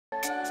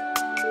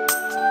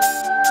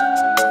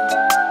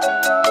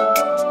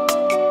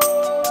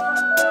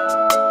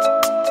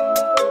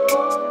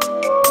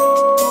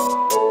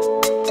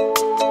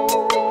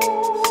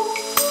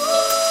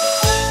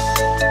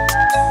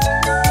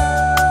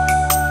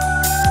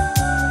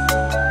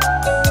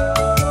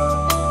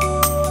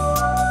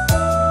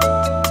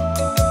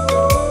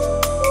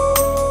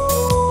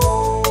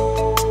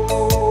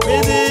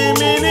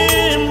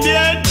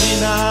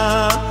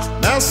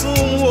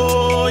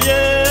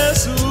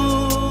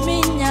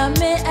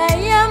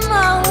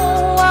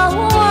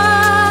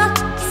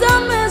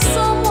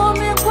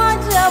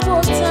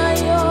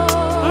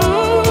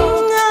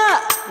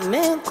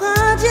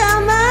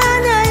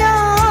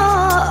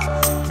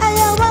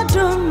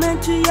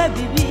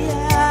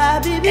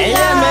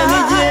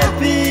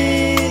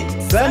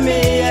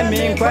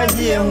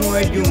kwaje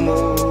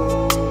huajumo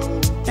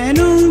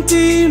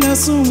enunti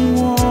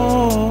nasumwo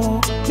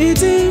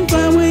nitimpa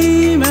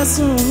wi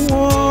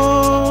masumwo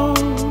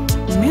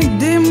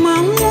midema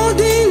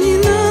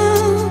modinina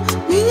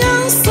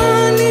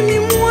minyansa ni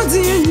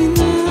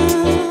mimodinina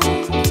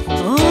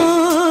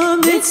oh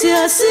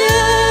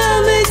metiasia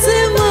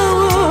metema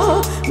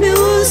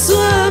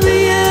meuswa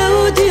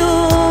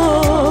meyaudio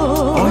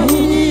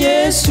ohini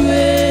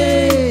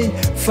yeswe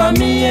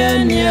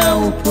familia ni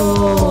aupo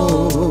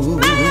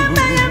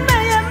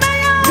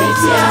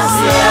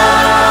metiasia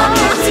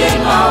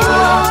metema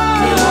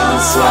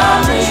meuswa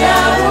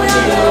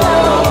meyaudio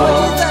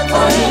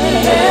ohini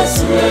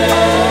yeswe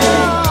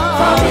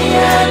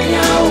familia ni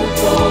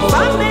aupo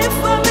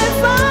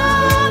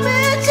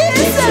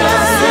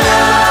metiasia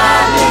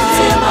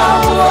metema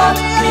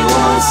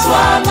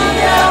meuswa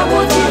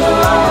meyaudio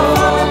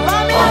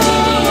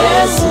ohini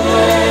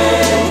yeswe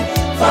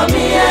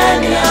familia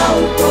ni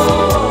aupo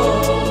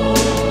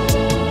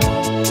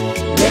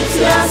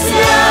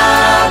metiasia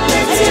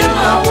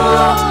metema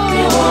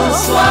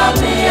meuswa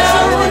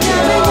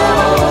meyaudio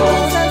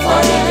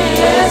ohini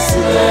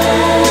yeswe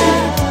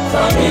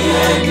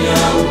familia ni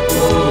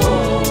aupo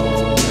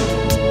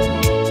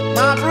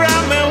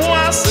Mabrame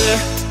wase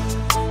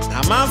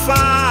amafa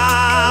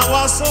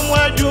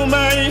wasomwa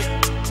jumai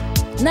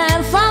na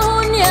mfa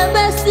hunie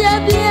besia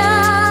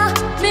bia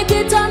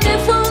mikita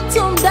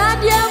mifuntum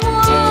dadia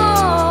mo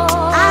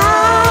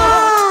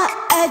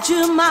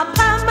ejuma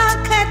pama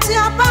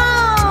ketiaba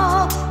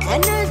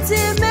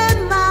eneti me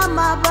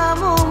mama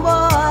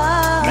bamumbo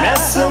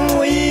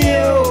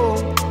mesumuyo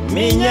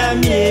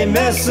minyamie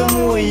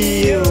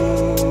mesumuyo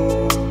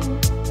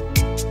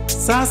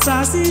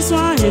sasa si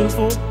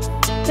swahilfo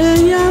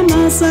eya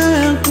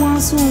masa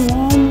kwasu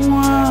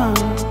omwa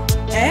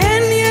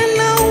eni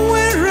na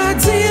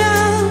weradia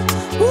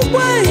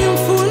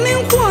ubwahilfo ni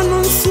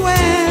nkwonu swe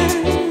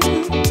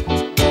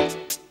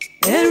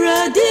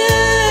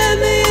eradia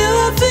me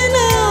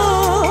ofina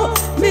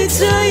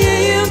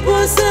mitraye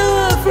yemposa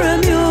wa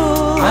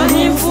premio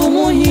ahimfu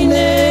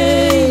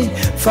muhine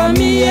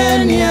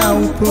familia ni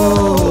aupo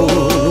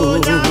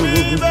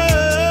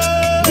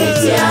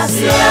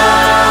metiasia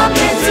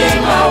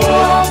metema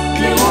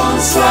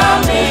meuswa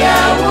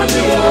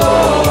meyaudio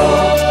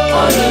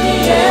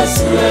ohini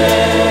yeswe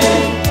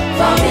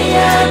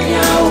familia ni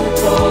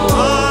aupo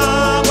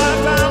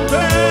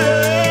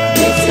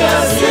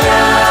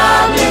metiasia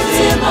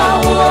metema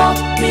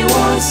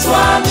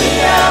meuswa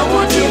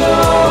meyaudio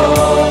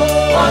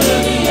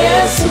ohini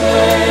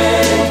yeswe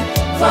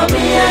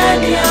familia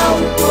ni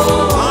aupo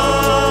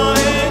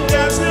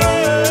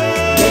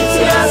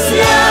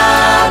metiasia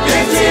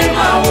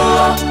metema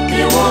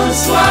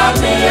meuswa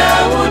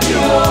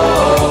meyaudio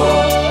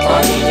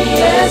ohini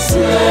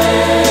yeswe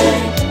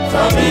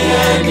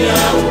familia ni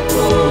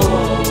aupo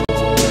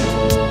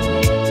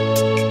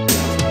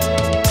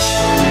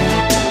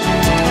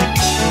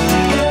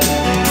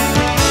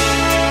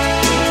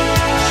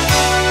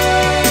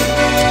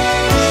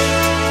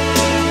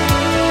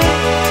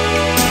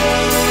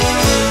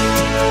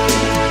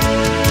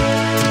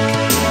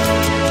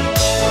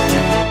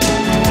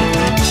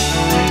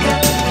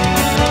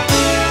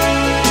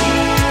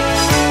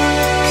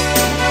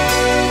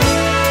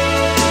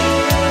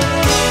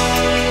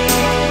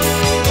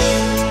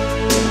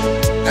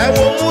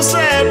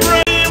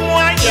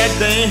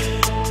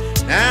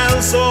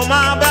so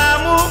my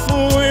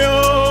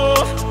bamufuyo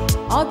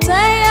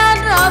oteya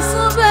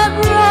drasu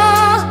bebro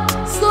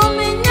so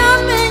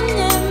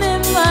menye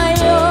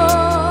mayo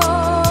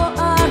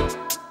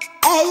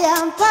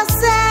eyam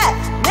pase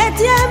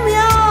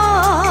mediamio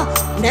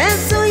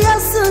nesu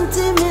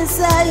yasunti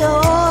misayo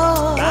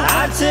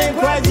ache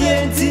kwa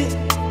jenti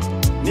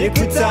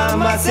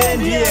nikutama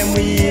sendie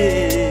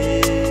mwiye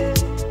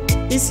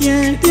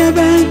isiente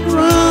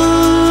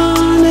background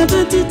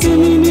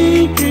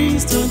nebetutumini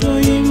Kristo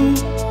doyimu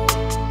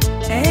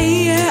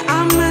eye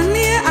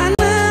amani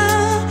ana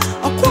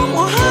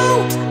okomo hau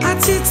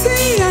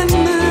atiti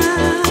ana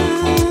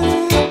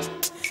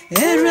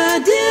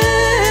erade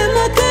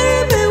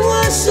makarebe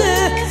washe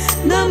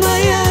na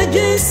maya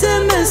jese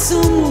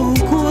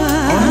mesumukwa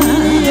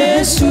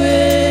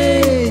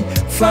yeswe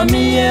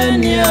familia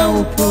ni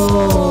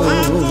aupo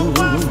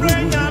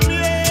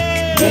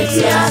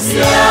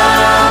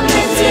metiasia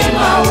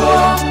metema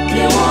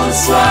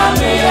meuswa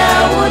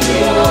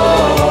meyaudio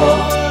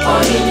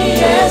ohini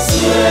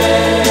yeswe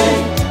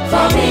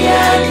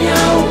familia ni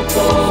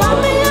aupo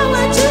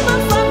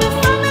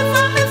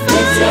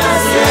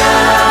metiasia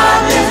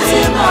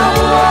metema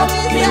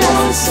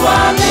meuswa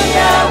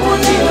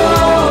meyaudio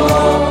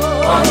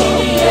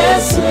ohini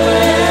yeswe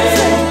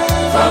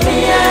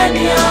familia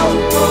ni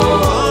aupo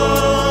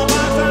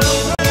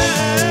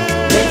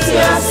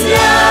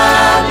metiasia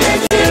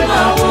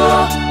metema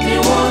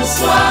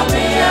meuswa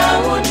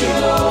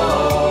meyaudio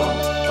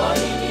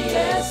ohini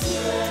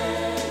yeswe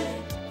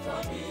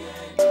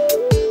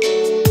familia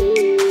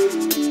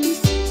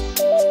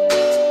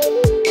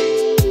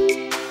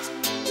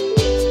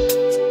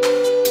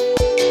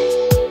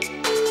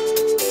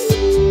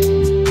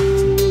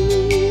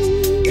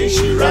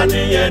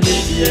Shirani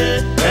Yenidie,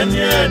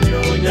 any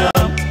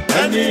Unyam,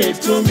 any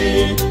to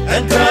me,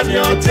 and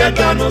Canio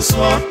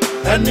Tetanoswa,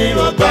 any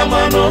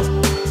Obamano,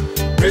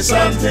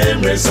 Resante,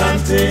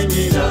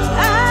 Nina.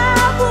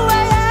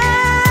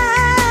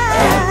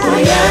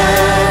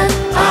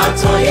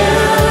 Atoya,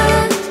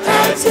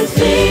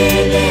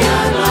 Atifini,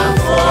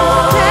 Anafo,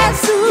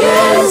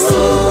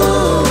 Yesu,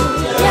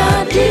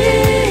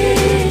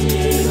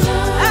 Yadina.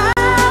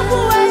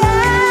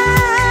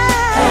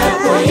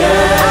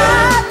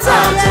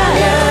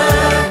 Atoya,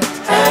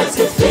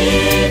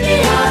 Atifini,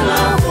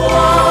 Anafo,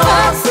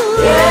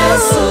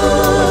 Yesu,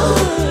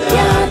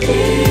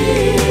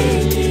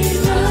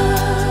 Yadina.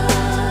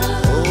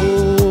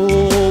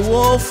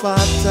 Oh,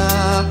 Fata.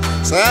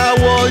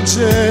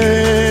 Sawoje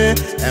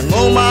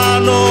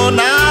engomano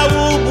na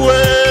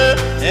ubwe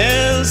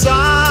enza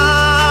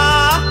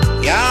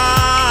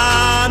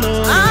yano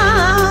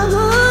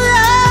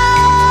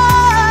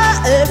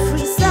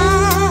efrisa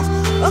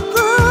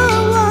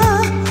okowa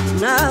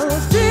na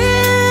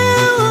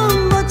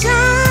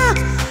mocha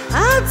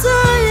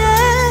atoye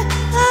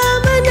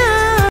amana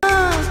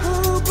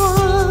kubo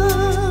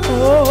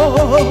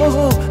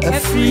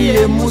efriye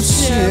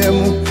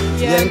mushemu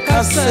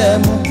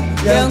yenkasemu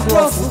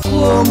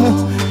yenkrofukumu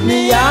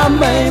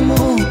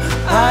niyamemu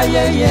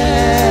ayeye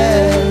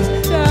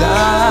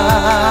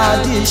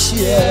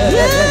dadishye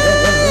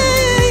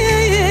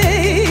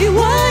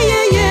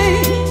wayeye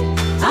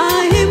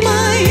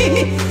ahimai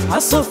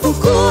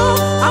asofuku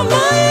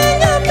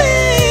amayeyame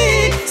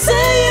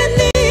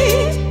seyeni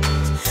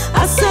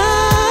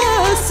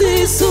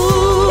asasisu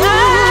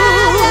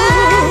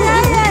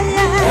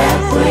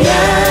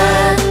Epuye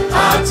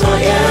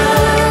atoye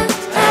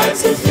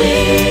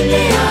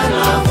atifini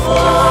anafo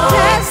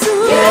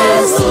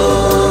Yesu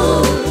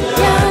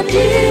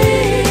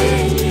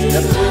yadina.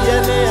 Epuye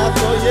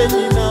atoye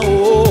nina o.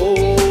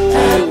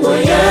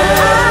 Epuye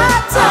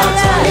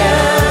atoye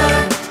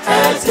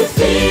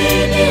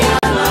atifini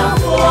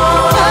anafo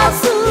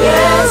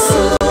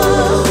Yesu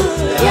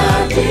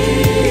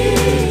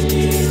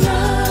yadina.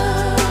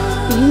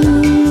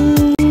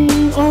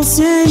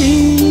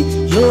 Osieni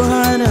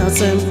Yohana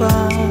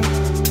Sempa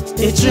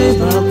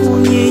Etreba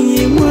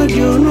kunyenyi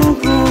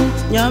mwadionoko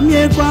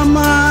Nyamye kwa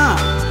ma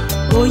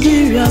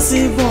Oyiria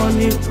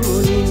siboni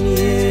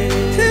proninie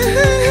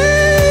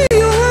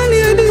Yohani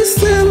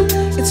edisem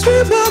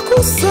Etreba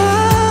kusa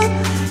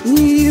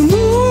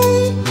Nimu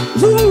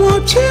Dungo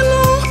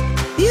chino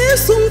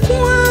Yesu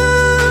mkwa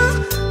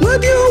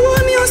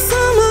Mwadiowani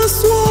asama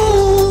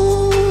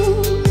swo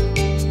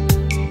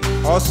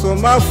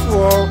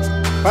Osomafuo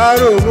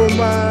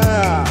paromuma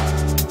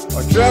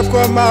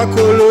Otreko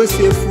makolo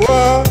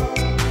sefuo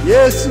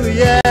Yesu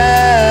ye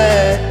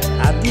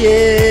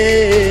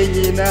adie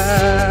nyina.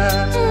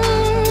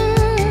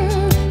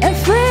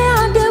 Efre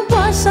ade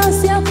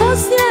bwashasi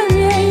akosi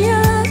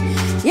ariya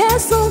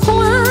Yesu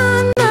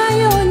kwana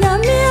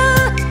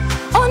yonyamia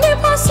Oni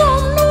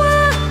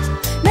pasomnua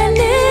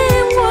Nene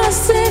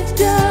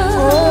mwaseta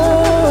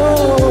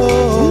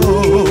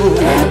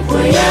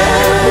Epuye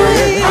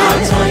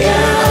atoye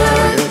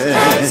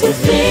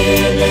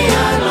Atifini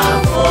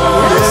anafo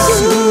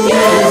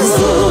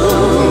Yesu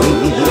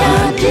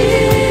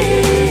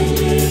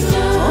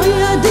yadina.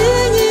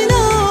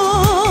 Oyadinina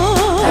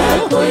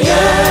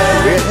Epuye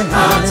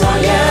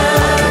atoye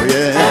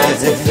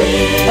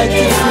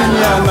Atifini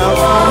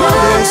anafo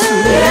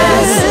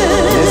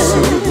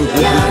Yesu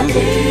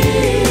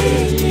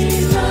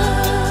yadina.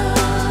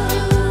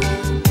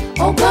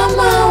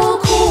 Obama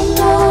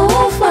okumo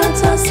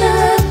ufatase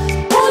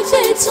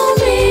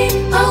Ujitumi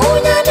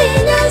ahunya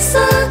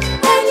ninyasa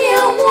Eni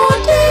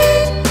amwode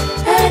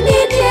Eni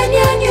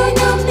dieni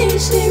nyonyam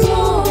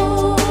nishiro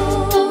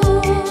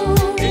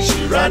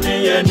Shirani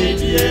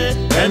Yenidie,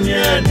 any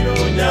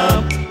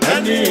Unyam,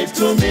 any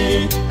to me,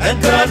 and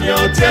Canio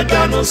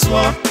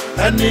Tetanoswa,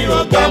 any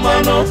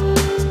Obamano,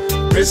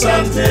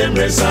 Resante,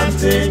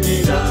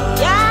 Nina.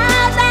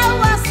 Yada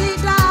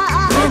wasida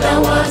Yada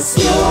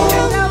wasyo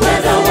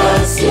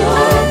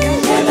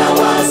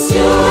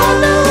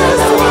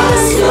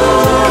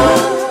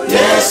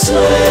Yesu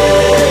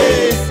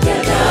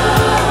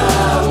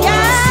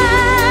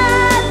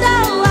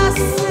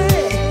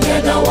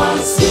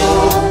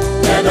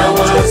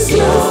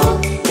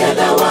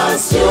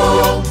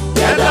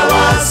Yada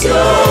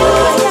wasyo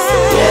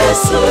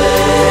Yesu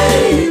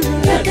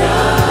Yada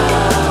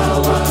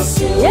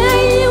wasyo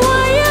Yeyi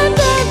wayo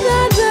dada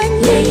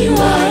Yeyi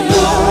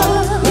wayo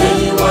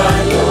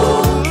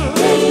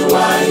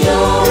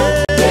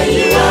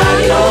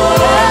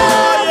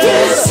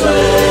Yesu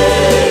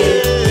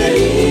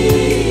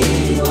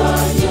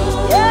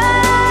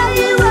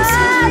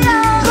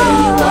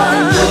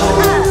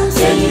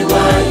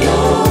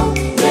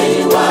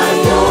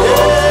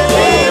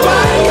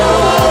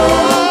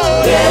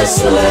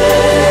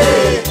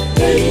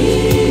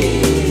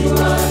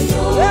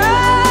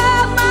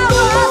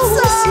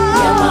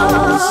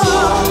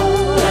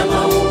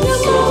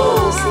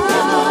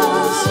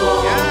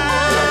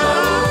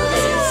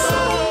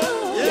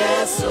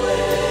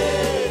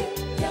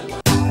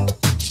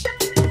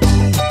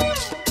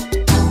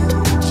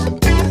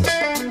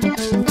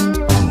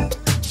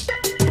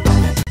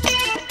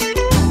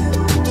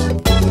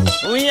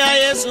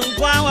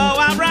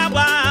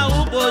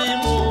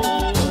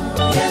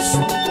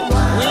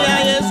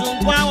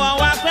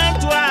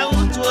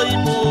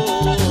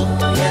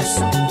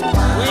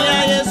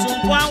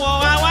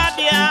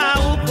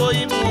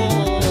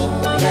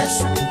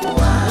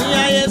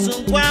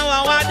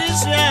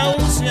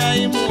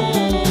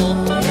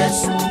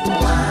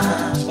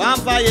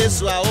Wamfa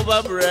Yesu a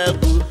oba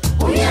brebu.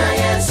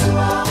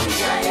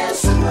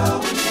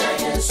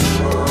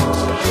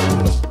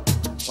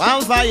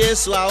 Wamfa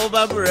Yesu a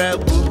oba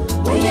brebu.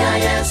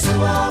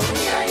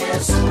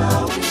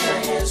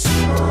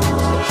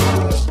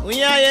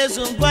 Unya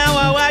Yesu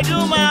kwa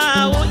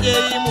wajuma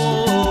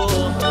uyeimo.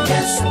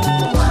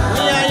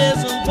 Unya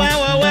Yesu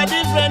kwa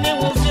wadifreni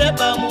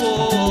ufyeba mu.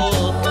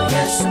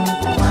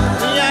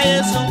 Unya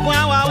Yesu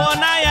kwa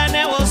wona ya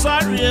ne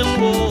wosori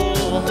mu.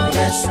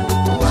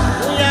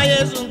 Unya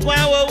Yesu kwa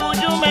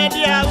wujume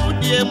dia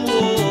udie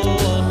mu.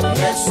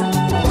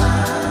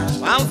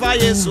 Wamfa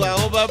Yesu a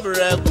oba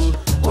brebu.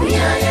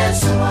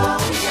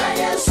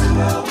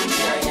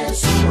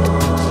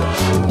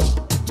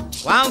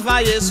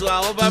 Wamfa Yesu a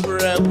oba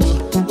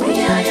brebu.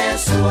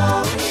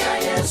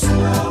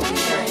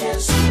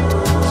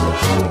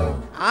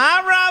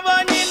 Abrabo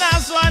ni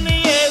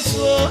naswani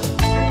Yesu.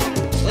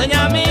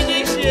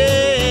 Onyamidi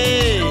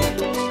shie.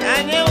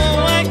 Anye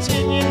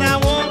wachi ni na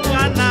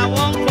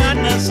wonkwa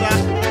nesa.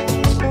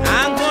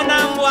 Ango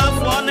na mbwa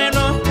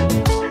foneno.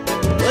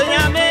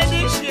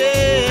 Onyamidi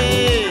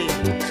shie.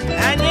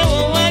 Anye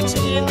wachi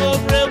ni no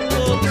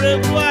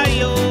brebu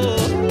ayo.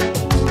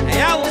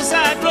 Aya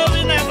usa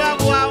drobi na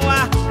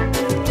gabuawa.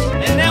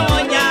 Ene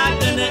wonya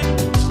dene.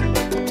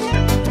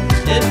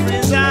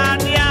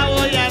 Efrizadi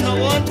awo ya no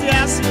wonti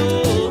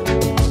asio.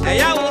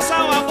 Aya usa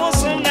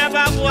wabusum na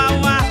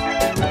babuawa.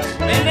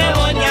 Ene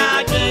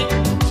wonya de.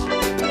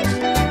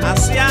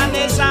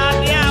 Asiane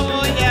zadi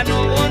awo ya no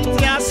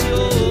wonti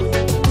asio.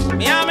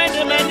 Miame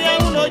de menia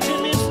uno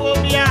jimi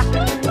phobia.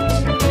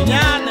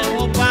 Nyane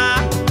wopa.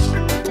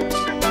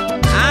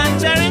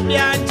 Anjeri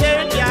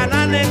bia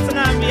na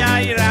netina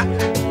bia ira.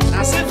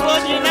 Asifo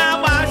jina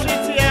wa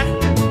hwitie.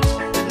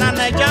 Na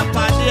na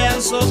japade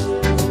enso.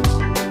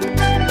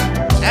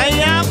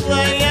 Eya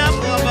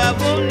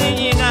babu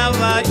ni na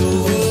va yo.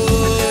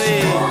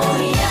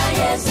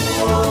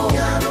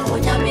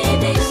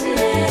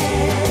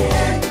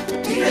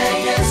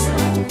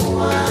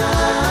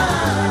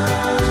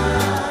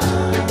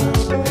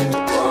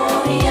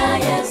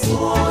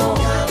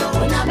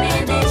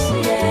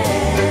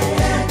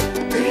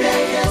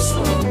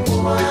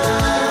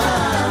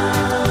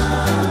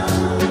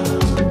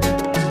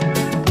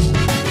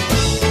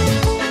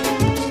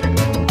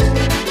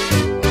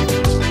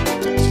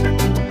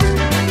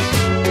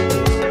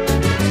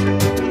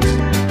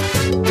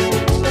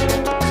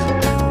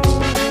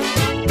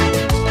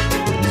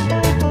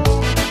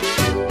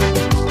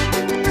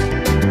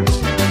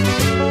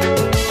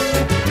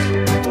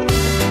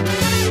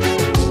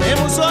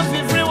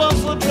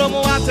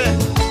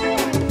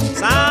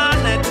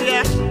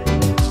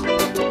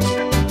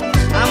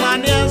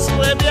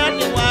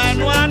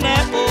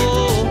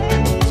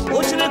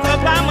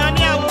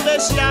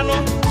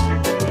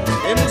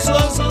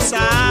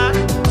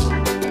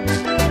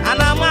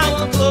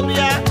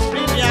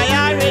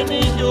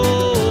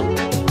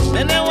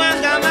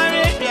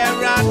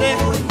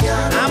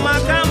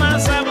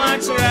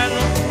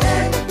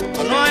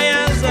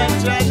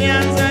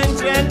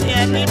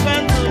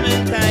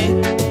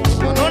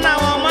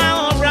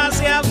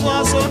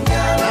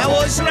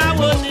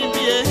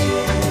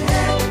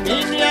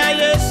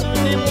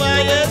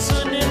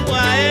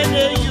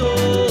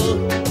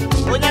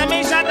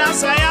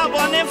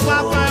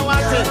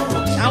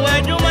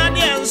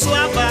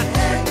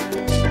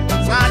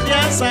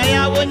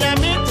 Saya wonya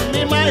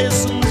mi ma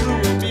esundru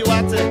bi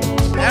wate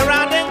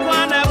erade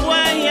kwa na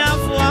bua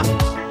hiafo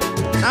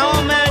na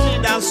o mani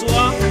daso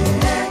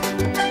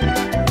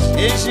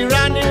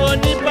ejirani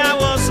onipa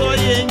wo so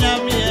ye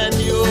nyame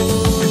ani o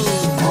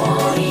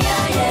oh ya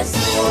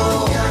Yesu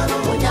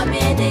wonya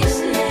me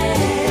desi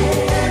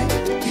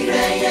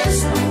ire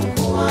Yesu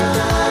kwa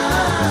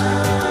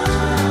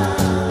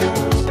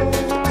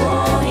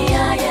oh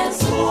ya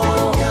Yesu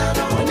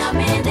wonya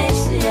me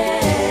desi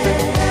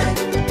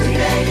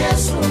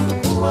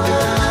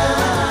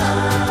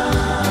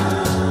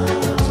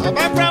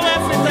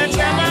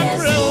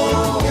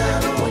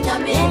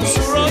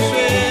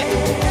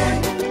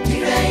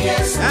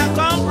I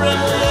come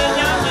from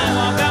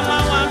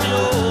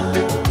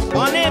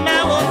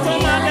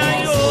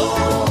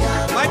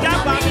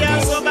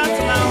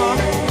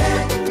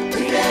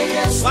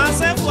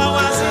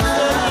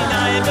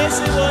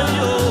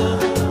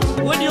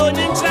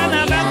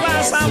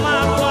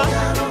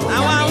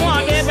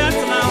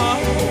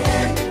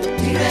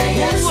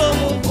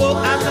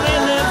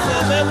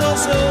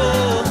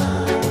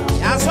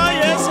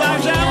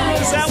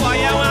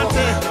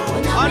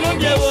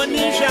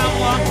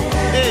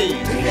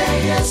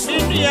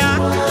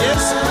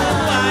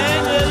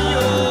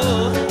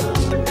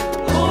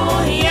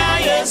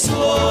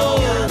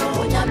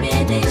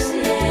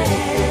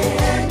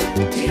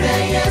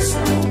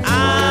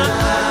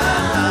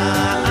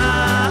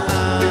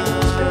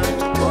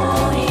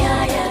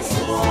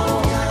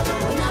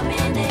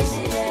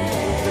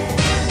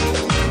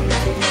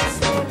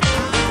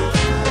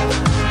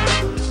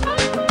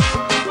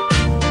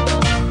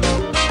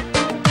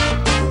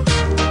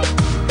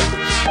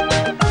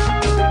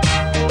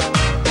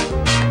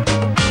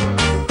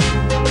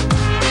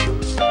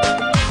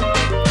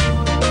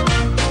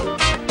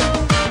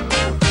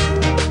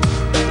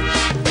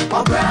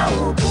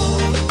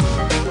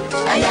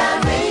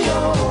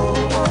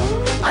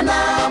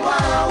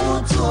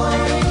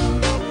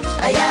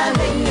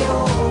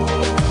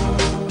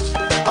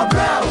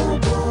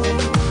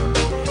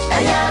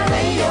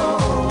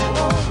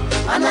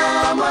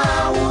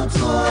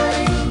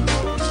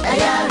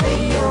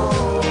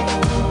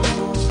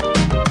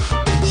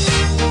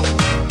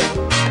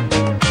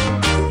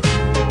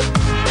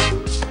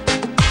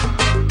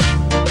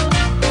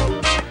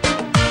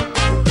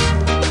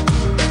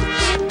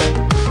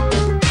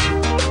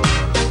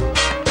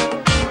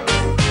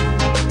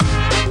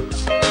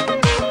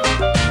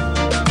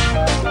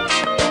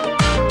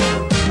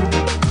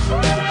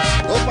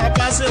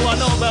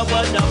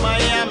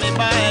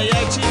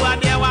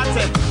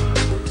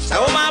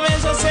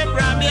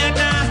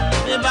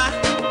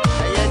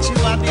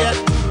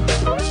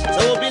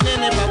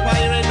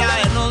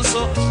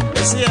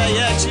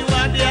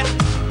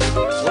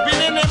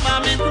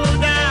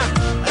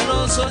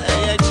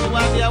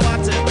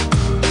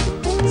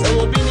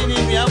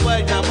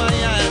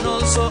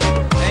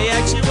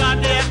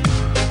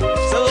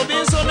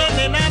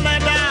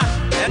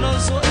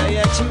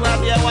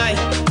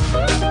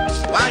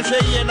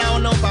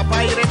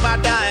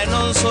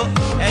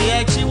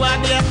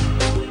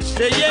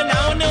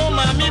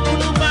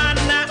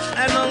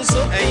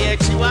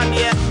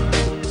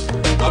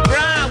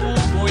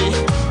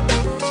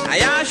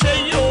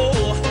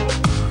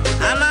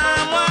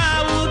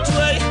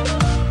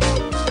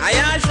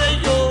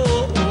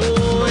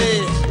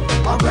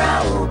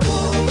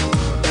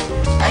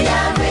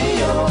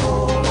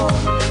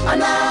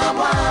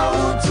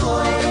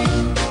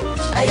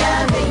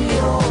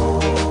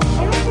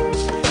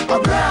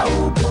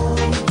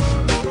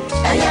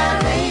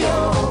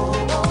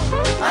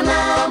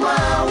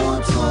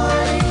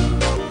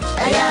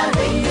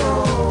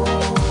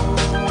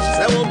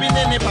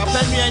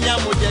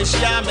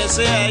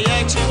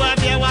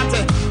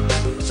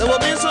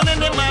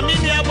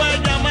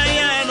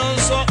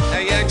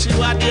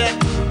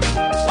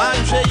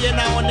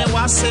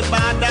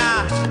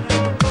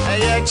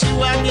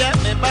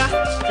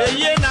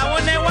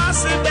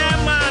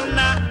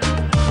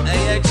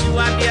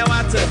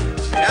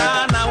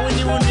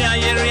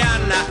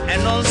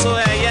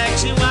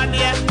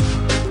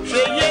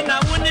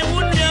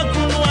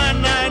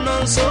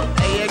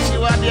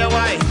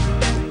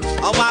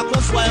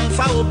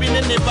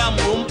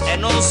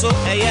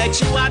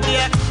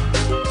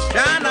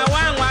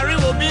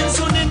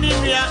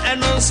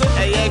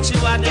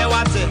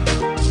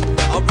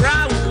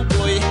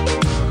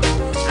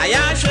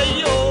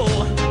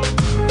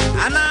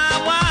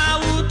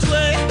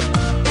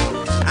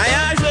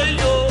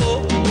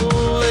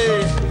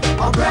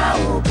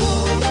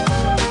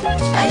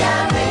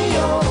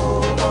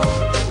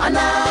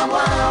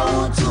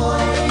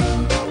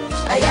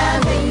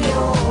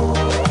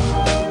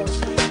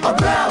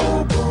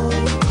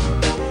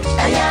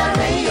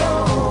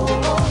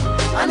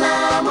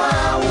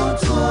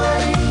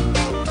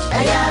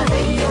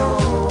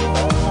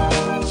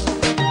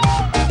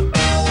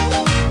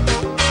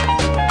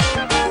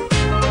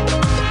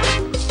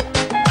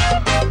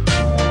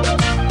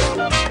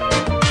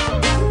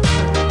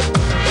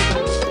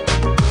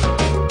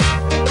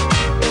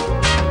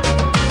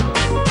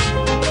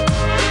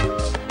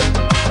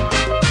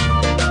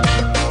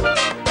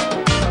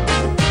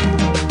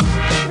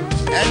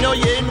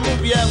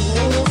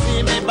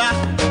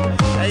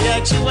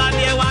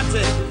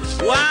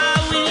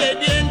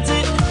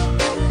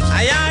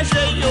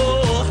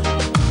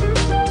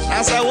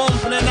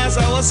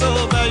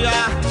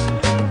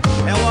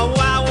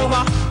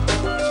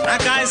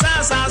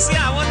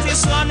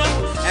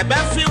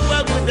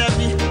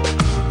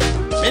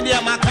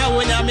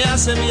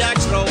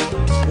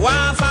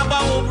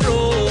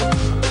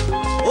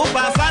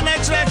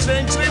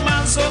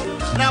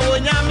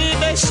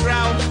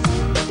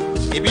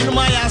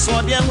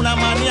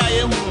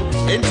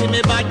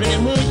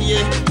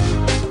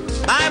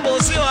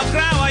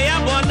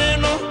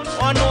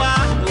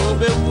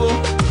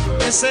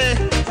Say,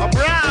 a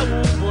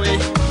brown boy,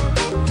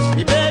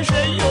 the best